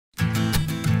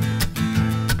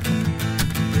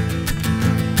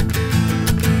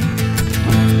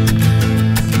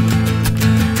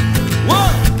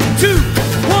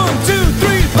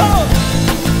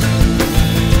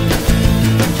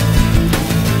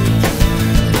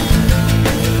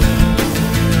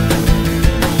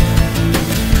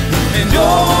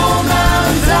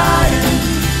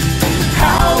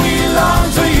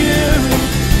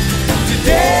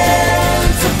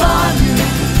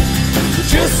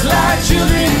thy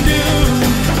children do.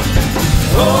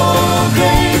 Oh,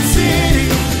 great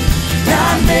city,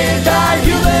 God made thy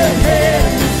human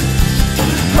hands,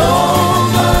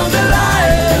 home of the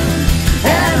lion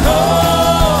and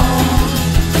home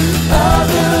of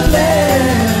the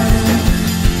Lamb.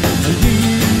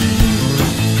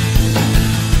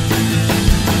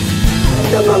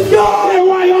 Come on, God.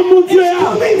 It's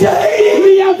coming to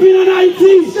Haiti.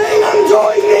 Saying I'm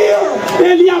drawing near.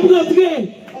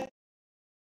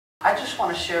 I just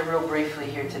want to share real briefly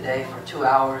here today for 2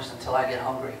 hours until I get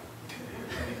hungry.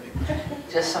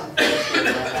 Just some things here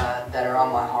that are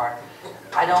on my heart.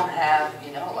 I don't have,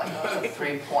 like a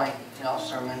 3-point,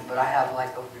 sermon, but I have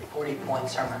like a 40-point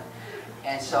sermon.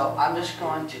 And so I'm just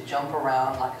going to jump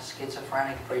around like a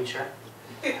schizophrenic preacher.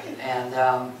 And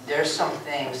there's some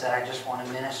things that I just want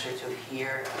to minister to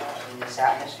here in this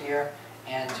atmosphere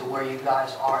and to where you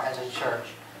guys are as a church.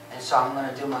 And so I'm going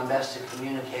to do my best to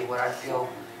communicate what I feel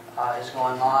is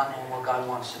going on and what God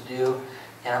wants to do.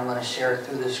 And I'm going to share it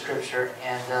through the scripture,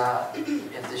 and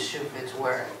if the shoe fits,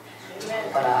 wear it.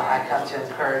 But I come to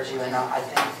encourage you, and I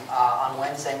think on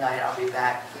Wednesday night I'll be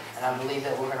back, and I believe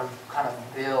that we're going to kind of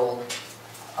build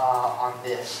on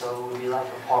this. So it would be like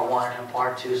a part 1 and a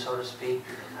part 2, so to speak.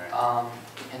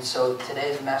 And so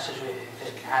today's message, if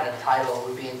it had a title, it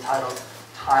would be entitled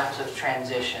Times of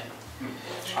Transition.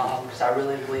 Because I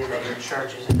really believe that your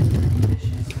church is in a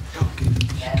transition.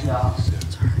 And the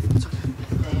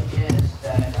thing is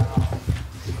that,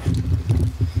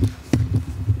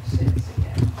 say this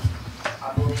again,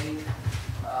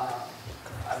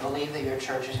 I believe that your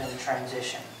church is in a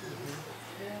transition.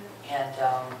 And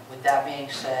with that being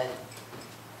said,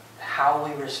 how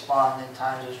we respond in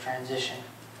times of transition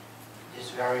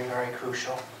is very, very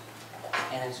crucial,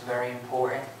 and it's very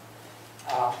important.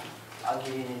 I'll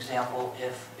give you an example.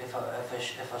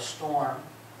 If a storm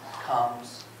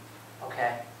comes,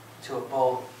 okay, to a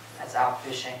boat that's out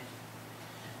fishing,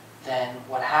 then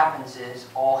what happens is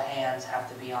all hands have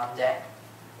to be on deck.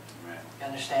 You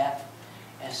understand?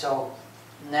 And so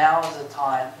now is the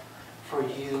time for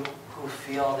you who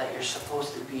feel that you're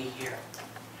supposed to be here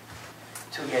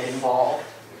to get involved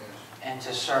and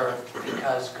to serve,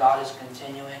 because God is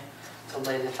continuing to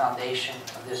lay the foundation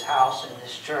of this house and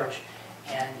this church.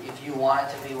 And if you want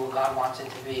it to be what God wants it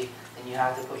to be, then you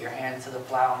have to put your hand to the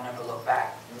plow and never look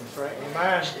back. That's right.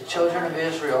 Amen. The children of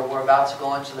Israel were about to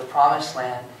go into the promised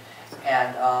land,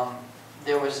 and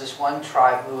there was this one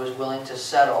tribe who was willing to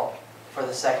settle for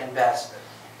the second best.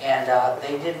 And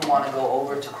they didn't want to go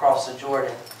over to cross the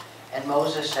Jordan. And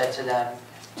Moses said to them,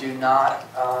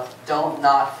 don't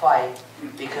not fight,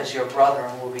 because your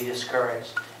brethren will be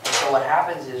discouraged. And so what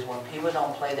happens is when people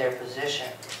don't play their position,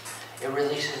 it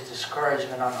releases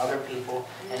discouragement on other people,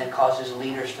 and it causes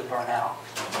leaders to burn out.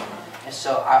 And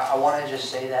so I want to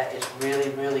just say that it's really,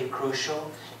 really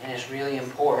crucial, and it's really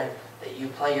important that you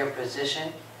play your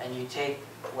position and you take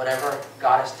whatever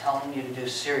God is telling you to do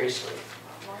seriously.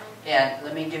 And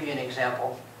let me give you an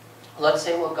example. Let's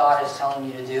say what God is telling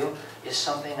you to do is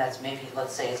something that's maybe,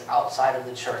 let's say it's outside of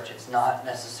the church. It's not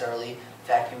necessarily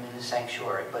vacuuming the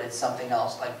sanctuary, but it's something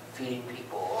else like feeding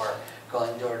people or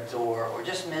going door to door or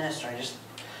just ministering. Just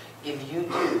if you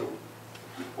do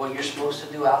what you're supposed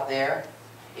to do out there,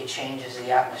 it changes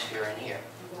the atmosphere in here.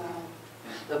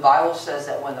 The Bible says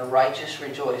that when the righteous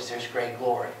rejoice, there's great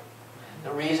glory.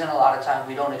 The reason a lot of times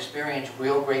we don't experience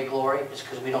real great glory is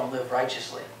because we don't live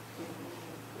righteously.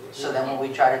 So then what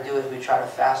we try to do is we try to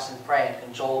fast and pray and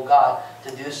cajole God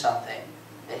to do something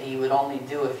that He would only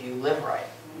do if you live right.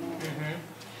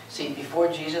 See, before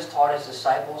Jesus taught His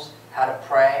disciples how to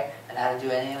pray and how to do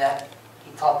any of that,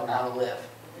 He taught them how to live.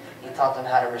 He taught them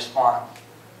how to respond.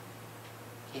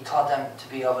 He taught them to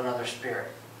be of another spirit.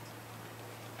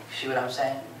 See what I'm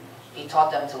saying? He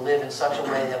taught them to live in such a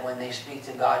way that when they speak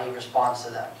to God, He responds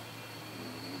to them.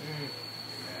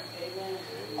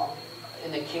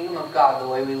 In the kingdom of God, the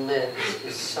way we live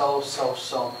is so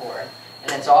important.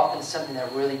 And it's often something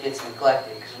that really gets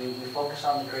neglected because we focus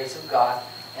on the grace of God.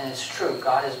 And it's true,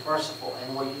 God is merciful.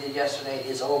 And what you did yesterday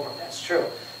is over. That's true.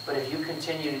 But if you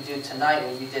continue to do tonight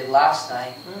what you did last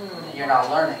night, then you're not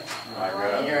learning.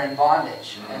 And you're in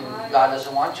bondage. And God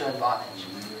doesn't want you in bondage.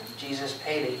 Jesus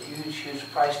paid a huge, huge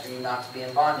price for you not to be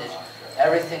in bondage.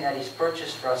 Everything that He's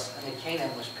purchased for us in the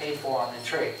kingdom was paid for on the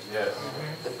tree. Yes.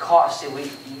 The cost, see,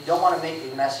 you don't want to make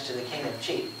the message of the kingdom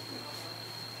cheap.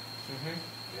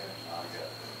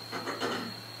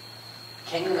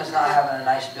 Kingdom is not having a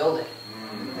nice building.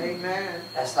 Amen.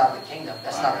 That's not the kingdom.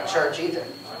 That's not the church either.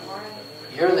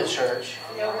 You're the church.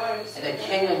 And the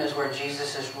kingdom is where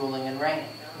Jesus is ruling and reigning.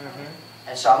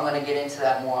 And so I'm going to get into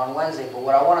that more on Wednesday. But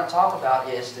what I want to talk about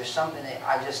is there's something that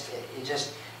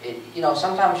you know,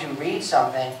 sometimes you read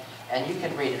something and you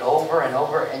can read it over and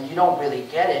over and you don't really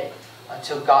get it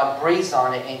until God breathes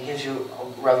on it and gives you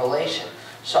a revelation.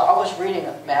 So I was reading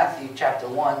Matthew chapter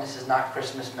 1. This is not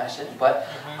Christmas message, but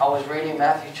I was reading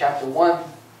Matthew chapter 1,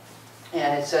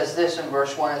 and it says this in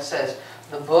verse 1. It says,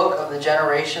 the book of the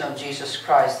generation of Jesus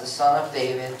Christ, the son of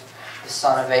David, the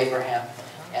son of Abraham.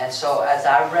 And so as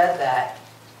I read that,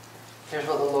 here's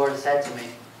what the Lord said to me.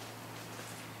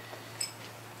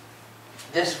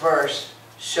 This verse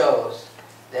shows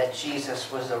that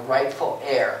Jesus was the rightful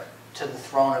heir to the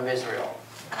throne of Israel.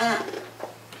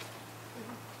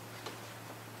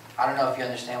 I don't know if you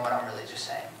understand what I'm really just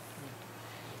saying.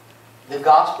 The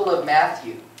Gospel of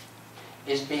Matthew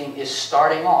is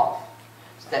starting off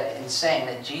in saying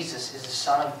that Jesus is the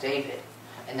son of David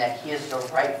and that he is the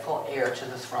rightful heir to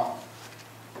the throne.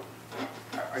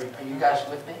 Are you guys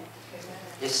with me?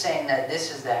 It's saying that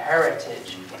this is the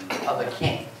heritage of a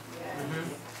king.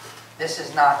 This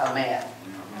is not a man.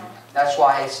 That's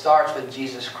why it starts with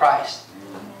Jesus Christ.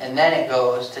 And then it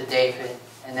goes to David,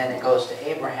 and then it goes to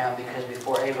Abraham, because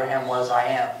before Abraham was, I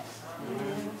am.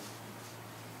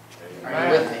 Are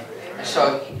you with me? And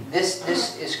so this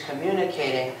is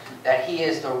communicating that he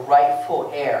is the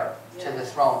rightful heir to the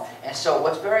throne. And so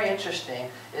what's very interesting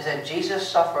is that Jesus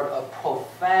suffered a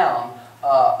profound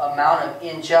amount of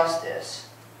injustice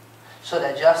so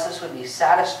that justice would be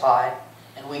satisfied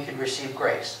and we could receive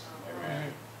grace.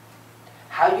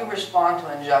 How you respond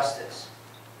to injustice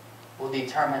will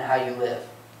determine how you live.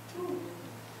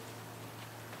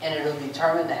 And it will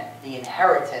determine the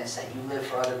inheritance that you live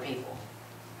for other people.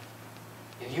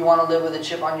 If you want to live with a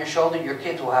chip on your shoulder, your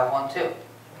kids will have one too.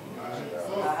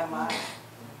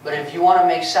 But if you want to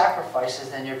make sacrifices,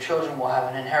 then your children will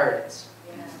have an inheritance.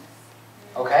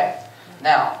 Okay?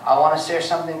 Now, I want to share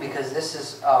something because this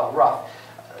is rough.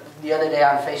 The other day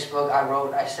on Facebook,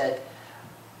 I said,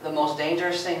 the most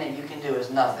dangerous thing that you can do is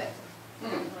nothing.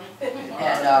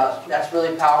 And that's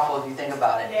really powerful if you think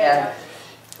about it.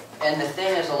 And the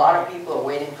thing is, a lot of people are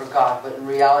waiting for God, but in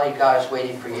reality, God is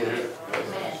waiting for you.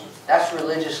 That's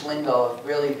religious lingo of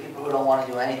really people who don't want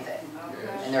to do anything.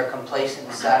 And they're complacent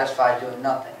and satisfied doing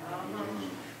nothing.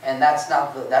 And that's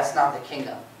not the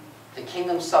kingdom. The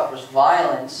kingdom suffers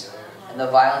violence, and the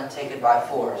violent take it by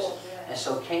force. And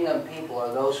so kingdom people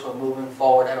are those who are moving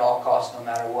forward at all costs, no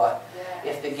matter what.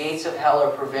 If the gates of hell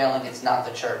are prevailing, it's not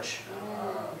the church.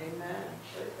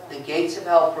 The gates of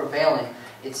hell prevailing,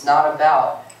 it's not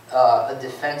about a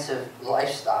defensive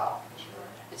lifestyle.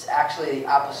 It's actually the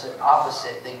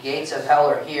opposite. The gates of hell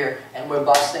are here, and we're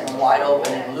busting them wide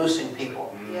open and loosing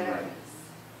people.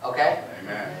 Okay?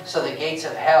 Amen. So the gates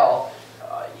of hell,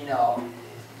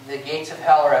 the gates of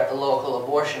hell are at the local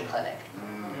abortion clinic,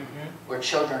 where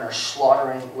children are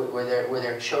slaughtering, where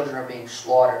their children are being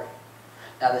slaughtered.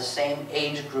 Now the same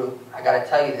age group, I got to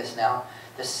tell you this now,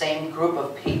 the same group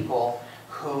of people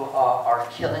who are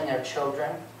killing their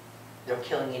children, they're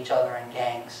killing each other in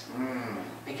gangs.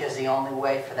 Because the only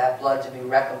way for that blood to be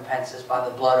recompensed is by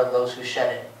the blood of those who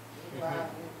shed it.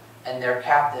 And they're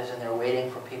captives and they're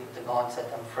waiting for people to go and set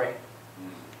them free.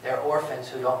 They're orphans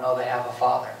who don't know they have a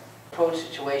father. Approach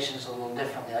situations a little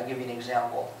differently. I'll give you an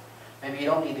example. Maybe you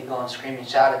don't need to go and scream and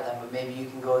shout at them, but maybe you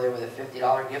can go there with a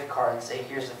 $50 gift card and say,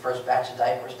 here's the first batch of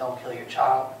diapers, don't kill your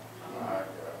child.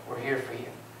 We're here for you.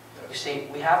 You see,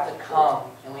 we have to come,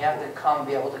 and we have to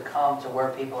be able to come to where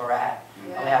people are at.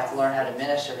 And we have to learn how to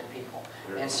minister to people.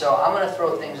 And so I'm going to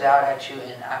throw things out at you,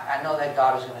 and I know that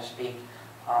God is going to speak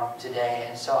today.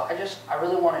 And so I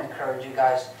really want to encourage you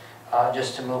guys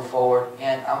just to move forward.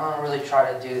 And I'm going to really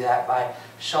try to do that by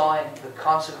showing the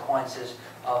consequences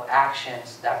of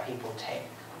actions that people take.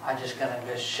 I'm just going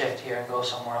to shift here and go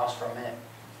somewhere else for a minute.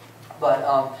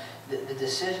 But the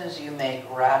decisions you make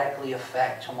radically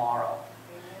affect tomorrow.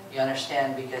 You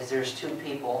understand? Because there's two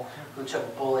people who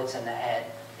took bullets in the head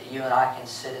that you and I can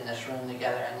sit in this room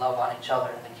together and love on each other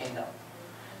in the kingdom.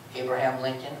 Abraham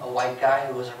Lincoln, a white guy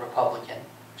who was a Republican,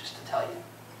 just to tell you.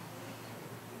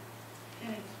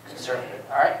 Conservative,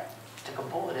 all right? Took a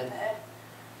bullet in the head.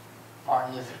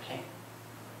 Martin Luther King.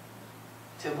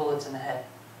 2 bullets in the head.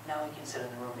 Now we can sit in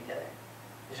the room together.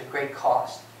 There's a great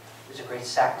cost. There's a great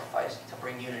sacrifice to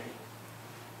bring unity.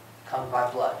 It comes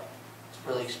by blood. It's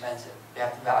really expensive. You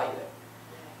have to value it.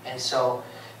 And so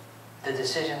the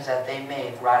decisions that they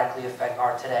made radically affect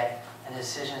our today. And the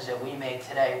decisions that we make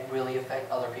today really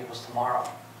affect other people's tomorrow.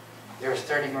 There was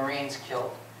 30 Marines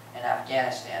killed in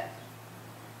Afghanistan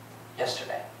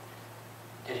yesterday.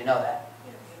 Did you know that?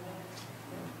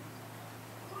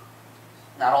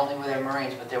 Not only were there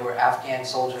Marines, but there were Afghan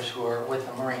soldiers who were with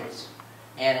the Marines.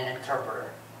 and an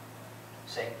interpreter.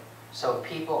 See? So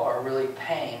people are really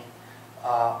paying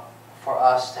for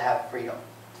us to have freedom.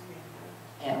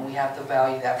 And we have to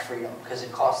value that freedom because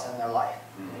it costs them their life.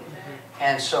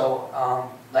 And so,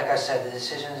 like I said, the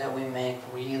decisions that we make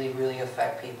really, really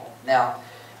affect people. Now,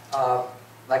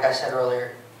 like I said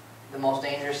earlier, the most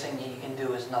dangerous thing that you can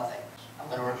do is nothing. I'm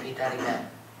going to repeat that again.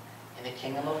 In the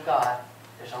kingdom of God,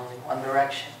 there's only one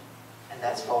direction, and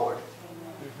that's forward.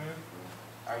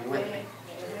 Are you with me?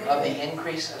 Of the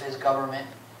increase of His government,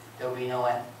 there will be no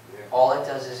end. All it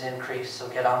does is increase, so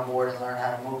get on board and learn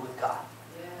how to move with God.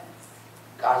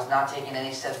 God is not taking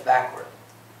any steps backward.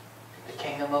 The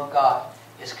kingdom of God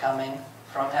is coming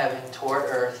from heaven toward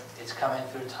earth. It's coming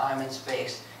through time and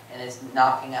space, and it's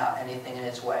knocking out anything in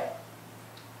its way.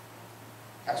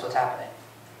 That's what's happening.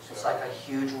 It's like a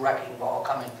huge wrecking ball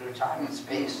coming through time and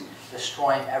space,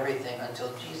 destroying everything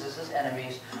until Jesus'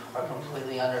 enemies are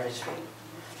completely under His feet.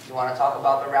 You want to talk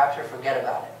about the rapture? Forget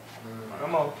about it.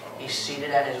 Come on. He's seated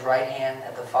at His right hand,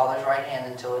 at the Father's right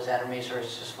hand, until His enemies are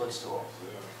His footstool.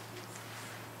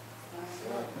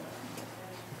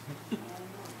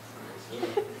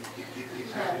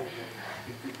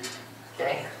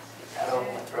 Okay, that over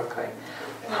with real quick.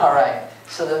 All right.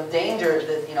 So the danger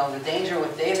the danger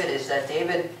with David is that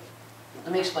David.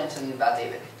 Let me explain something about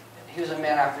David. He was a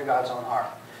man after God's own heart.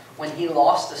 When he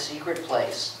lost the secret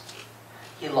place,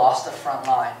 he lost the front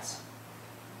lines.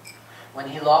 When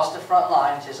he lost the front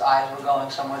lines, his eyes were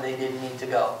going somewhere they didn't need to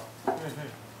go.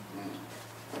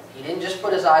 He didn't just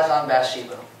put his eyes on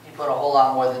Bathsheba. He put a whole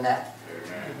lot more than that.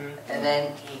 And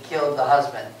then he killed the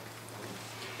husband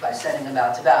by sending him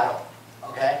out to battle.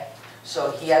 Okay?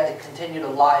 So he had to continue to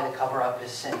lie to cover up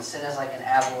his sin. Sin is like an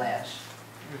avalanche.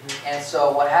 And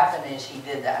so what happened is he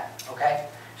did that. Okay?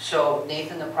 So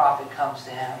Nathan the prophet comes to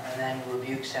him and then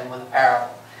rebukes him with a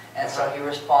parable. And so he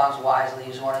responds wisely.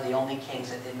 He's one of the only kings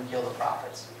that didn't kill the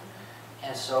prophets.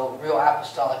 And so real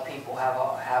apostolic people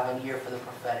have an ear for the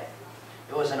prophetic.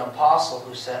 It was an apostle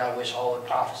who said, I wish all would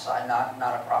prophesy, not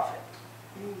a prophet.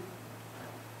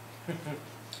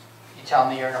 You tell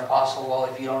me you're an apostle, well,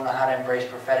 if you don't know how to embrace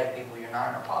prophetic people, you're not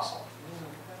an apostle.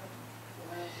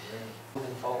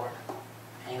 Moving forward.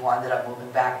 And he wound up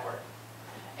moving backward.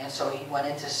 And so he went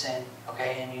into sin,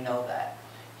 okay, and you know that.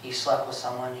 He slept with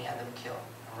someone, he had them killed.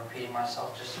 I'm repeating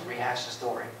myself just to rehash the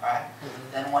story, all right?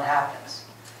 Then what happens?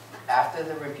 After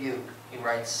the rebuke, he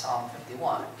writes Psalm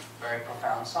 51, very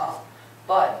profound psalm.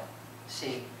 But,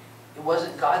 see, it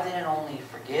wasn't, God didn't only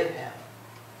forgive him,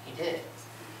 He did.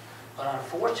 But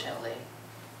unfortunately,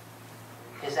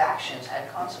 his actions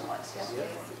had consequences.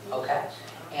 Okay?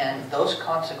 And those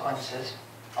consequences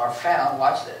are found,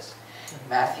 watch this,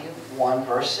 Matthew 1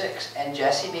 verse 6. And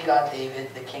Jesse begot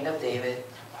David, the king of David,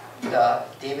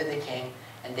 David the king,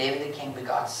 and David the king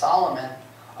begot Solomon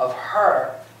of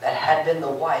her that had been the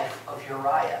wife of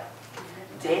Uriah.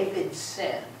 David's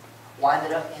sin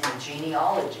winded up in the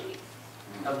genealogy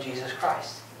of Jesus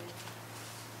Christ.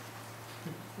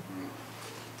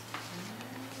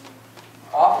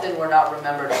 Often we're not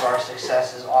remembered for our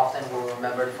successes. Often we're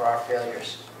remembered for our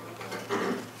failures.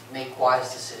 Make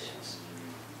wise decisions.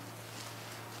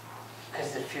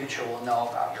 Because the future will know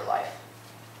about your life.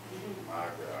 My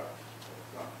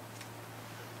God.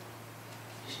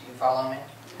 You follow me?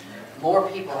 More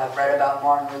people have read about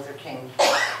Martin Luther King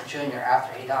Jr.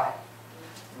 after he died.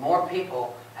 More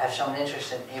people have shown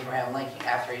interest in Abraham Lincoln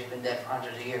after he's been dead for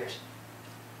hundreds of years.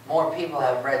 More people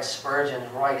have read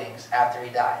Spurgeon's writings after he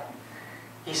died.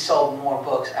 He sold more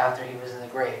books after he was in the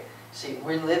grave. See,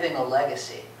 we're living a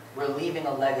legacy. We're leaving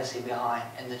a legacy behind,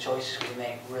 and the choices we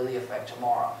make really affect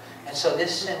tomorrow. And so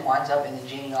this sin winds up in the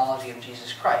genealogy of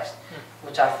Jesus Christ,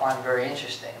 which I find very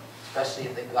interesting, especially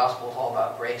if the gospel is all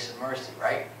about grace and mercy,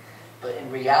 right? But in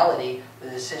reality, the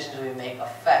decisions we make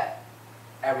affect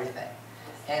everything.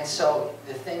 And so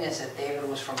the thing is that David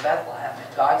was from Bethlehem,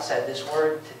 and God said this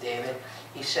word to David.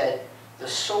 He said, the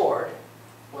sword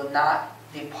will not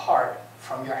depart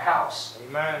from your house.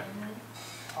 Amen.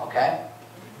 Okay?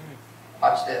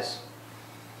 Watch this.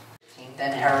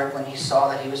 Then Herod, when he saw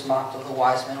that he was mocked of the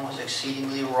wise men, was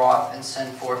exceedingly wroth, and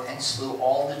sent forth and slew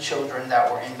all the children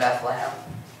that were in Bethlehem,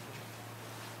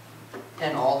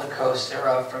 and all the coasts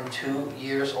thereof, from 2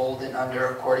 years old and under,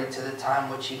 according to the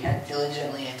time which he had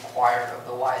diligently inquired of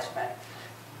the wise men.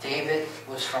 David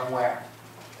was from where?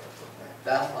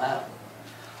 Bethlehem.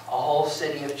 A whole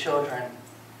city of children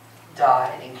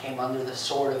died and came under the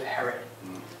sword of Herod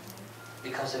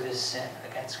because of his sin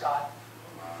against God.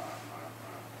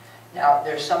 Now,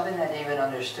 there's something that David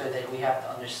understood that we have to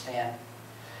understand.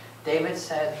 David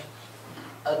said,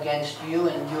 against you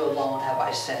and you alone have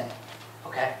I sinned.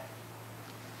 Okay?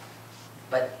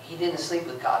 But he didn't sleep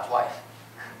with God's wife.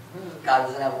 God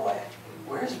doesn't have a wife.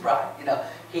 We're his bride. You know,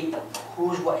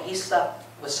 he slept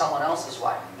with someone else's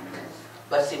wife.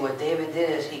 But see, what David did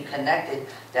is he connected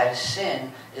that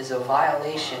sin is a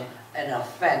violation, an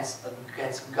offense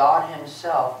against God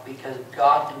himself, because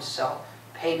God himself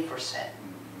paid for sin.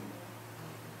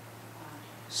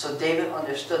 So David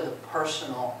understood the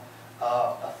personal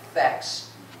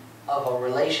effects of a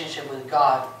relationship with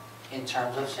God in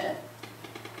terms of sin.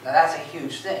 Now that's a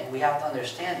huge thing. We have to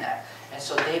understand that. And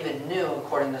so David knew,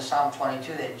 according to Psalm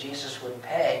 22, that Jesus would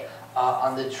pay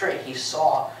on the tree. He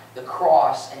saw the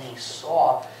cross, and he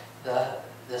saw the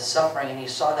suffering, and he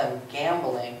saw them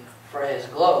gambling for his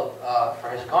for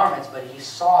his garments, but he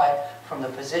saw it from the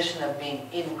position of being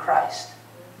in Christ.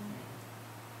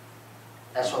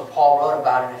 That's what Paul wrote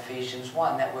about in Ephesians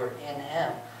 1, that we're in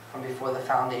him from before the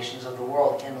foundations of the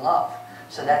world, in love.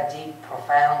 So that deep,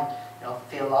 profound,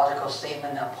 theological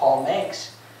statement that Paul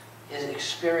makes is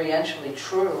experientially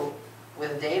true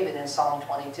with David in Psalm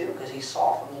 22, because he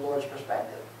saw from the Lord's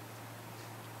perspective.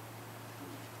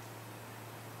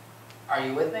 Are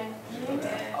you with me?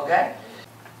 Amen. Okay?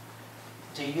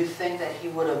 Do you think that he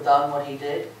would have done what he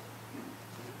did?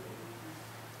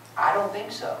 I don't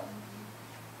think so.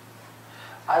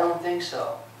 I don't think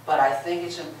so. But I think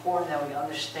it's important that we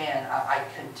understand. I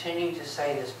continue to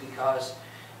say this because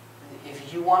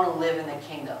if you want to live in the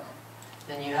kingdom,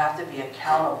 then you have to be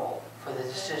accountable for the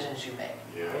decisions you make.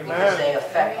 Yeah. Because they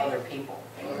affect other people.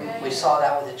 Amen. We saw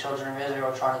that with the children of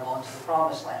Israel trying to go into the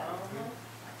promised land.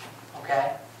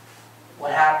 Okay?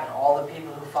 What happened? All the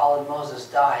people who followed Moses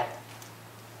died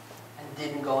and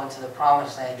didn't go into the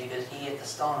promised land because he hit the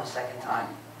stone a second time.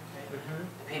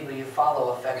 The people you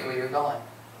follow affect where you're going.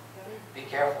 Be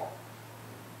careful.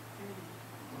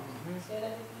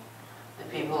 The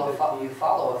people you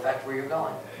follow affect where you're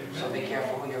going. So be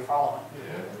careful who you're following.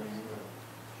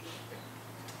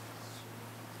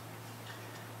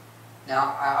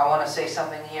 Now, I want to say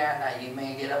something here. Now, you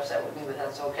may get upset with me, but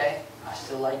that's okay. I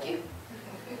still like you.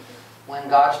 When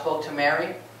God spoke to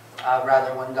Mary,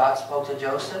 when God spoke to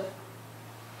Joseph,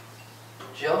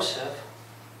 Joseph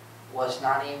was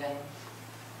not even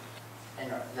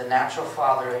the natural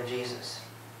father of Jesus.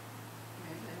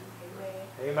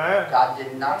 Amen. God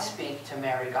did not speak to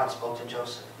Mary. God spoke to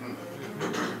Joseph.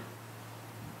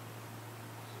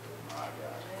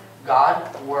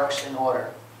 God works in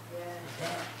order.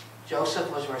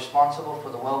 Joseph was responsible for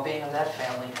the well-being of that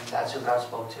family, and that's who God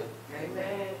spoke to.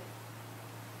 Amen.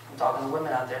 I'm talking to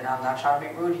women out there now. I'm not trying to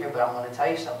be rude here, but I'm going to tell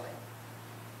you something.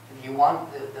 If you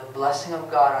want the blessing of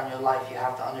God on your life, you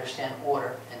have to understand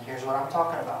order. And here's what I'm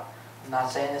talking about. I'm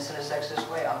not saying this in a sexist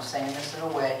way. I'm saying this in a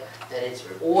way that it's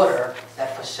order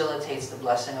that facilitates the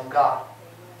blessing of God.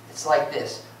 It's like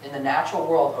this. In the natural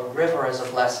world, a river is a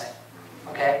blessing.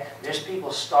 Okay? There's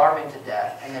people starving to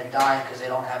death, and they're dying because they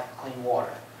don't have clean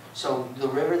water. So the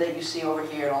river that you see over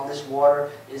here and all this water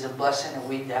is a blessing that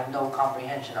we have no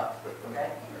comprehension of.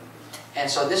 Okay? And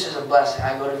so this is a blessing.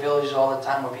 I go to villages all the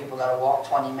time where people got to walk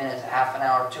 20 minutes, half an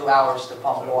hour, 2 hours to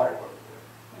pump water.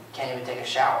 Can't even take a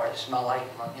shower. It smells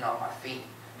like, my feet.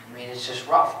 I mean, it's just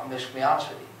rough. I'm just going to be honest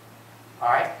with you. All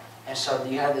right? And so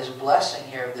you have this blessing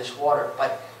here of this water,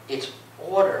 but it's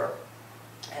order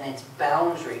and it's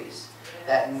boundaries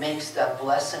that makes the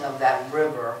blessing of that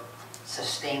river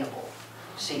sustainable.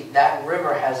 See, that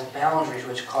river has boundaries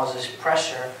which causes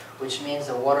pressure, which means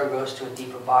the water goes to a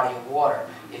deeper body of water.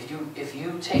 If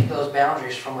you take those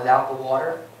boundaries from without the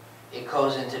water, it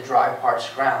goes into dry,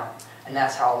 parched ground. And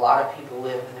that's how a lot of people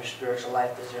live in their spiritual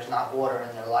life, because there's not order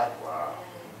in their life. Wow.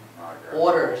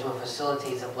 Order is what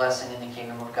facilitates a blessing in the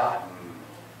kingdom of God.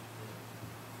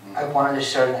 I wanted to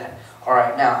share that. All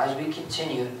right, now, as we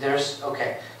continue,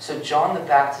 so John the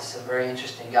Baptist is a very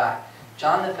interesting guy.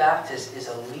 John the Baptist is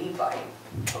a Levite,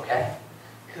 okay,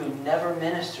 who never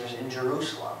ministers in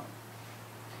Jerusalem.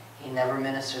 He never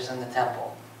ministers in the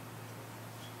temple.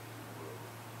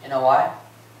 You know why?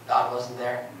 God wasn't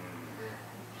there.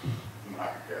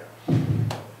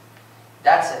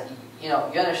 That's you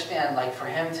understand, like, for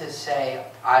him to say,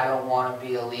 I don't want to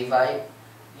be a Levite,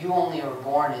 you only are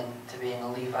born into being a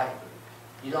Levite.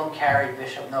 You don't carry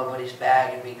Bishop Nobody's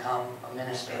bag and become a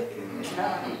minister.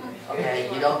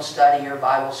 Okay, you don't study your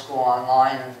Bible school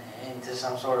online and into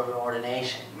some sort of an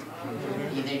ordination.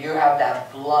 Either you have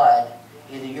that blood,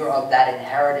 either you're of that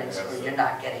inheritance, or you're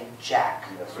not getting jack.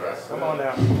 Come on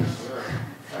now.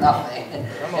 Nothing.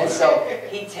 And so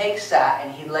he takes that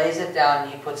and he lays it down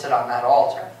and he puts it on that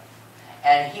altar.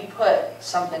 And he put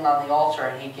something on the altar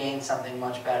and he gained something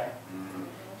much better.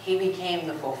 He became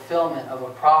the fulfillment of a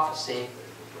prophecy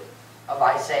of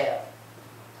Isaiah.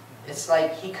 It's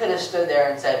like he could have stood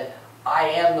there and said, I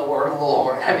am the word of the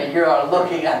Lord. I mean, you are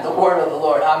looking at the word of the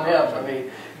Lord. I'm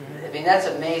him. I mean, that's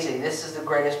amazing. This is the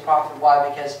greatest prophet.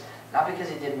 Why? Not because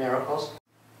he did miracles.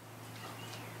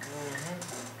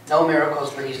 No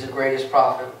miracles, but he's the greatest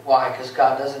prophet. Why?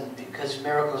 Because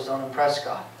miracles don't impress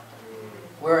God.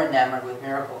 We're enamored with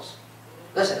miracles.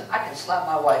 Listen, I can slap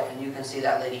my wife and you can see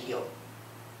that lady healed.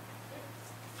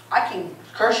 I can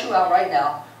curse you out right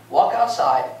now, walk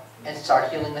outside, and start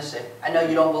healing the sick. I know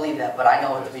you don't believe that, but I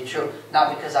know it to be true.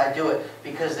 Not because I do it,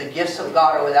 because the gifts of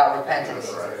God are without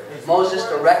repentance. Moses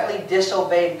directly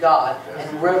disobeyed God,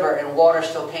 and river and water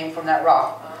still came from that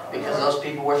rock because those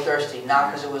people were thirsty,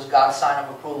 not because it was God's sign of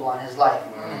approval on his life.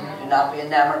 Do not be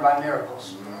enamored by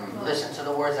miracles. Listen to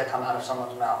the words that come out of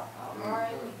someone's mouth,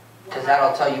 because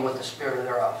that'll tell you what the spirit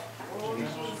thereof.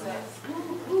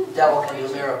 The devil can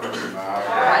do miracles.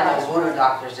 I know voodoo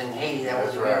doctors in Haiti that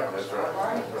will do miracles.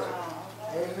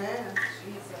 Amen.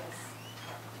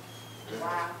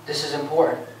 This is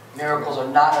important. Miracles are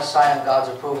not a sign of God's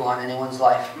approval on anyone's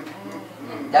life.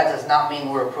 That does not mean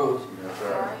we're approved.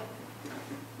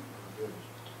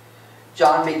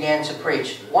 John began to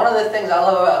preach. One of the things I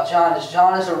love about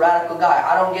John is a radical guy.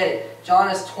 I don't get it.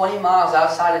 John is 20 miles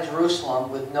outside of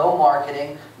Jerusalem with no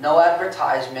marketing, no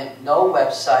advertisement, no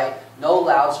website, no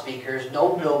loudspeakers,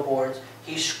 no billboards.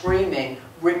 He's screaming,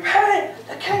 "Repent!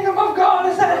 The kingdom of God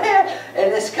is at hand!"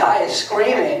 And this guy is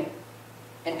screaming.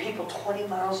 And people 20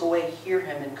 miles away hear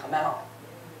him and come out.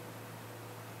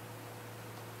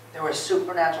 There was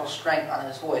supernatural strength on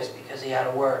his voice because he had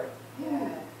a word. Yeah.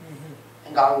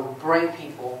 And God will bring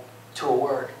people to a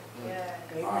word.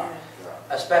 Yeah.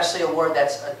 Especially a word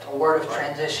that's a word of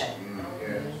transition.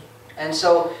 And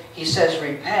so he says,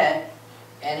 repent.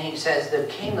 And he says, the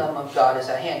kingdom of God is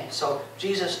at hand. So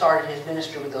Jesus started his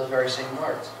ministry with those very same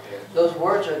words. Those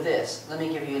words are this. Let me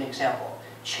give you an example.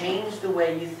 Change the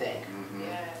way you think.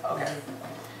 Okay.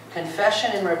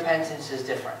 Confession and repentance is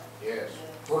different. Yes.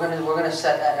 We're gonna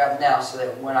set that up now so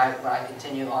that when I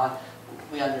continue on,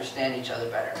 we understand each other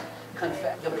better.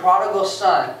 The prodigal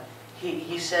son,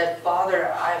 he said,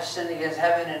 "Father, I have sinned against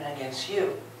heaven and against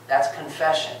you." That's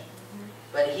confession.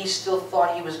 But he still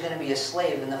thought he was going to be a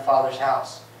slave in the father's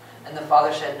house. And the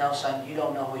father said, "No, son, you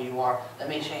don't know who you are. Let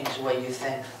me change the way you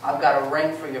think. I've got a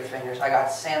ring for your fingers. I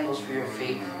got sandals for your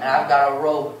feet. And I've got a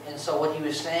robe." And so what he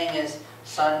was saying is,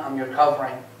 "Son, I'm your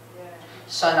covering.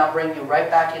 Son, I'll bring you right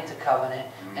back into covenant.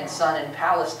 And son, in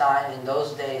Palestine, in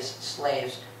those days,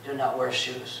 slaves do not wear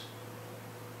shoes.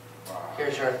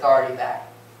 Here's your authority back."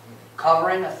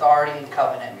 Covering, authority, and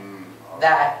covenant.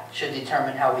 That should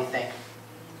determine how we think.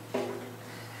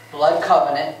 Blood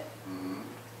covenant,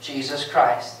 Jesus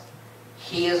Christ.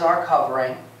 He is our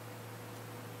covering.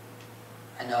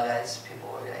 I know that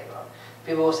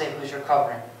people will say, "Who's your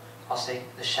covering?" I'll say,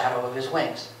 "The shadow of his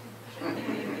wings."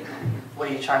 What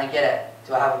are you trying to get at?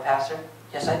 Do I have a pastor?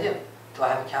 Yes, I do. Do I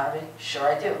have accountability? Sure,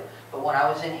 I do. But when I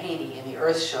was in Haiti and the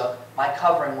earth shook, my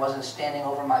covering wasn't standing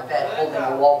over my bed holding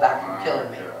the wall back from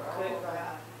killing me.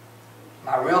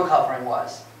 My real covering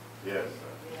was. Yes.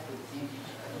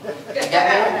 You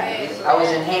get me? I was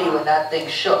in Haiti when that thing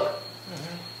shook.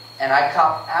 And I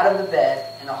got out of the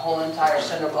bed and the whole entire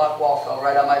cinder block wall fell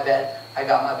right on my bed. I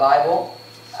got my Bible,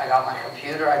 I got my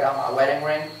computer, I got my wedding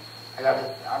ring, I got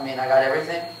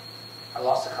everything. I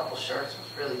lost a couple shirts, it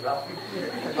was really rough.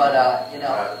 But, you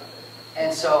know,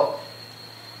 and so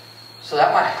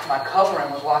that my covering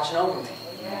was watching over me.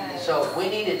 So we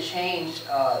need to change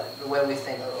the way we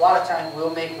think. A lot of times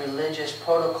we'll make religious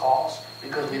protocols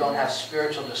because we don't have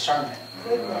spiritual discernment.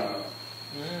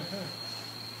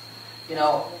 You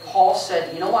know, Paul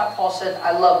said, you know why Paul said,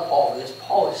 I love Paul because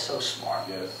Paul is so smart.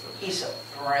 He's a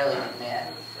brilliant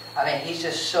man. I mean, he's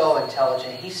just so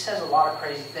intelligent. He says a lot of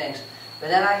crazy things. But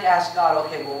then I asked God,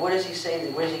 okay, well, what does he say?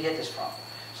 Where does he get this from?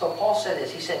 So Paul said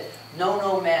this. He said, know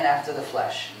no man after the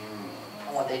flesh.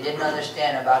 And what they didn't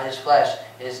understand about his flesh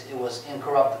is it was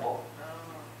incorruptible.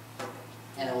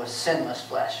 And it was sinless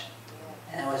flesh.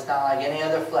 And it was not like any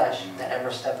other flesh that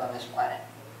ever stepped on this planet.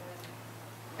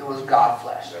 It was God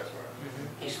flesh.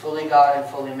 He's fully God and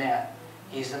fully man.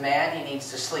 He's the man, he needs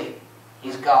to sleep.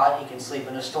 He's God, he can sleep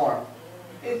in a storm.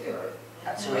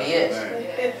 That's who he is.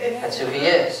 That's who he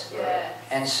is.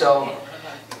 And so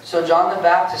John the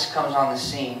Baptist comes on the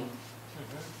scene.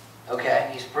 Okay,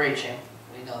 he's preaching.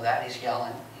 We know that. He's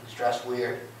yelling. He's dressed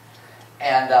weird.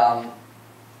 And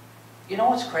you know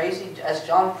what's crazy? As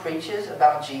John preaches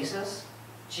about Jesus,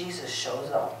 Jesus shows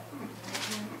up.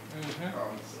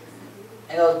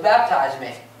 And he goes, baptize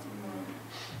me.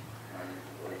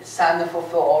 It's time to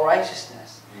fulfill all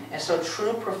righteousness. And so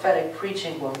true prophetic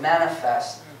preaching will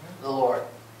manifest the Lord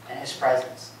and His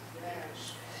presence.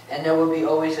 And there will be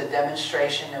always a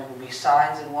demonstration. There will be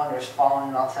signs and wonders following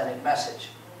an authentic message.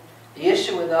 The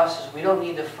issue with us is we don't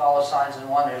need to follow signs and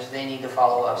wonders. They need to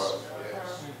follow us.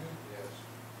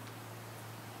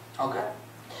 Okay.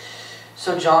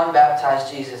 So John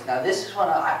baptized Jesus. Now this is when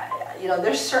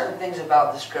there's certain things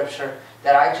about the scripture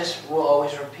that I just will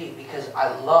always repeat because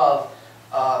I love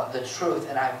the truth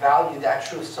and I value that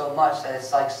truth so much that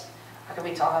it's like I could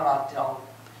be talking about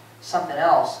something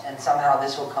else and somehow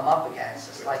this will come up again. It's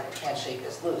just like I can't shake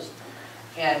this loose.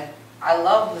 And I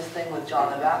love the thing with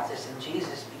John the Baptist and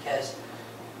Jesus because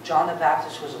John the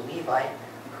Baptist was a Levite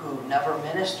who never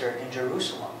ministered in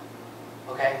Jerusalem.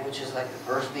 Okay, which is like the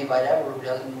first Levite ever who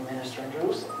doesn't minister in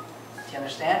Jerusalem. Do you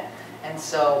understand? And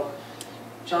so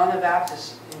John the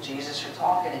Baptist and Jesus are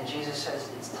talking, and Jesus says,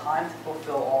 it's time to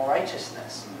fulfill all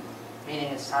righteousness.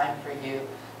 Meaning it's time for you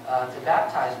to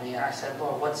baptize me. And I said,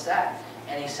 Lord, what's that?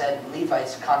 And he said,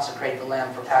 Levites consecrate the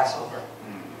lamb for Passover.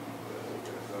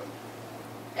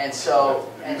 And so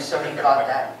he got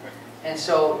that. And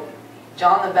so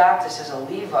John the Baptist is a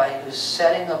Levite who's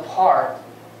setting apart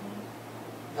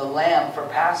the lamb for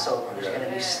Passover who's going to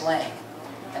be slain.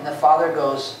 And the Father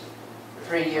goes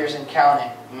 3 years and counting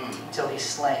until he's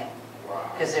slain.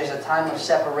 Because there's a time of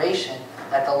separation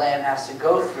that the lamb has to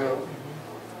go through,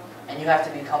 and you have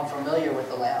to become familiar with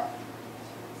the lamb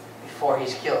before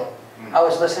he's killed. I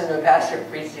was listening to a pastor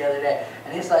preach the other day,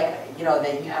 and he's like, you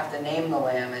have to name the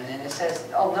lamb, and then it says,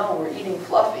 oh no, we're eating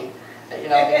fluffy,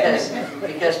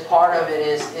 because part of it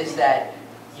is that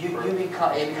it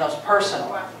becomes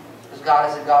personal. Because God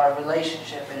is a God of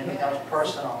relationship, and it becomes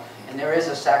personal. And there is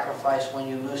a sacrifice when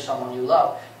you lose someone you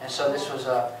love. And so this was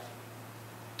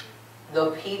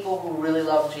the people who really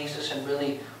loved Jesus and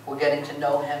really were getting to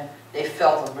know Him, they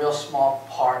felt a real small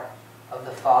part of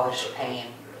the Father's pain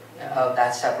of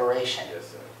that separation.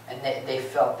 And they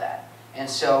felt that. And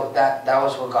so that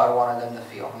was what God wanted them to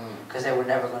feel. Because they were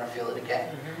never going to feel it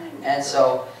again. And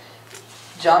so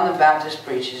John the Baptist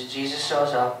preaches, Jesus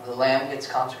shows up, the lamb gets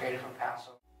consecrated for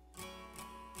Passover.